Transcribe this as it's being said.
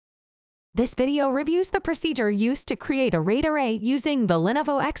This video reviews the procedure used to create a RAID array using the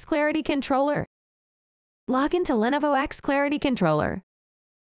Lenovo XClarity Controller. Log into Lenovo XClarity Controller.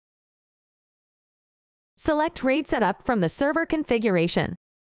 Select RAID Setup from the server configuration.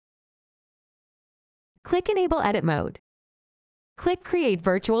 Click Enable Edit Mode. Click Create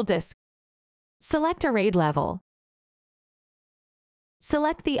Virtual Disk. Select a RAID level.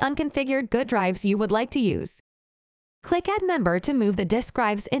 Select the unconfigured good drives you would like to use. Click Add Member to move the disk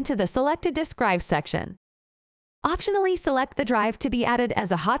drives into the Selected Disk Drive section. Optionally select the drive to be added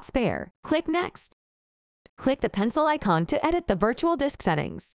as a hot spare. Click Next. Click the pencil icon to edit the virtual disk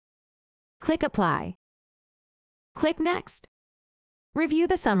settings. Click Apply. Click Next. Review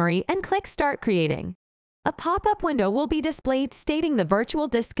the summary and click Start Creating. A pop-up window will be displayed stating the virtual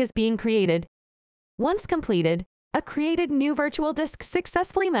disk is being created. Once completed, a Created New Virtual Disk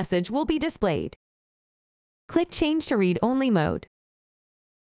Successfully message will be displayed. Click Change to Read-Only Mode.